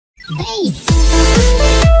Bass.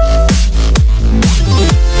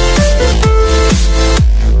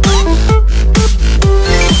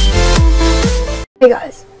 Hey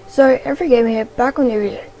guys, so Every Gamer here, back on the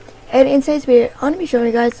video, and in today's video I'm going to be showing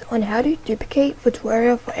you guys on how to duplicate for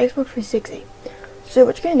Terraria for Xbox 360. So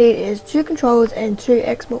what you're going to need is 2 controllers and 2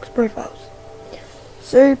 Xbox profiles.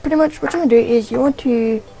 So pretty much what you're going to do is you want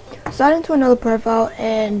to sign into another profile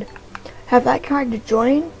and have that character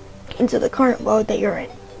join into the current world that you're in.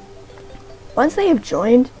 Once they have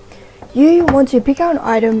joined, you want to pick out an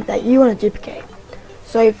item that you want to duplicate.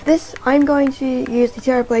 So for this, I'm going to use the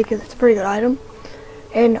Terraria blade because it's a pretty good item.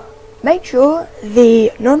 And make sure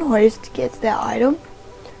the non-host gets that item,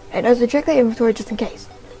 and also check their inventory just in case.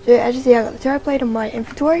 So as you see, I got the Terraria blade on my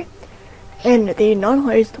inventory, and the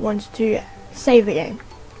non-host wants to save the game.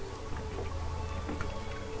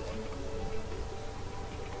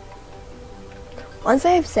 Once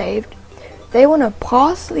they have saved, they want to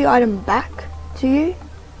pass the item back to you,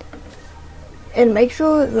 and make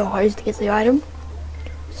sure the host gets the item.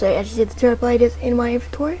 So as you see, the Terraria blade is in my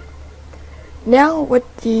inventory. Now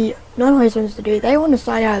what the non-host wants to do, they want to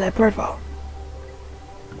sign out of their profile.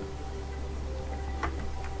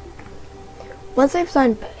 Once they've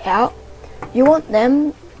signed out, you want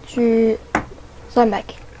them to sign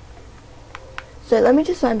back in. So let me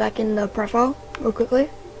just sign back in the profile real quickly.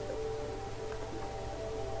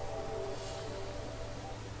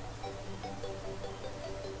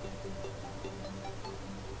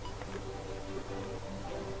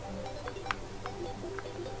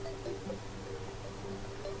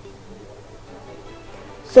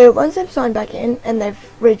 So once they've signed back in and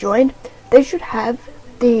they've rejoined, they should have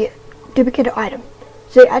the duplicated item.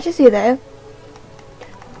 So as you see there,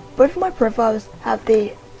 both of my profiles have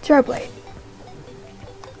the Terraria blade.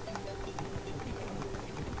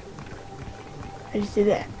 As you see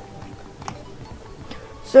there.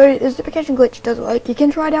 So this duplication glitch does work. You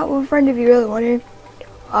can try it out with a friend if you really want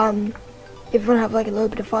to. If you want to have like a little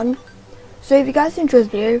bit of fun. So if you guys enjoyed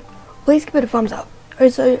this video, please give it a thumbs up.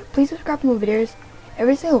 Also, please subscribe for more videos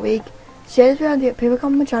every single week. Share this video to get people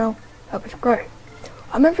come on my channel, help us grow.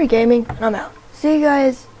 I'm Every Gaming, and I'm out. See you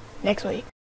guys next week.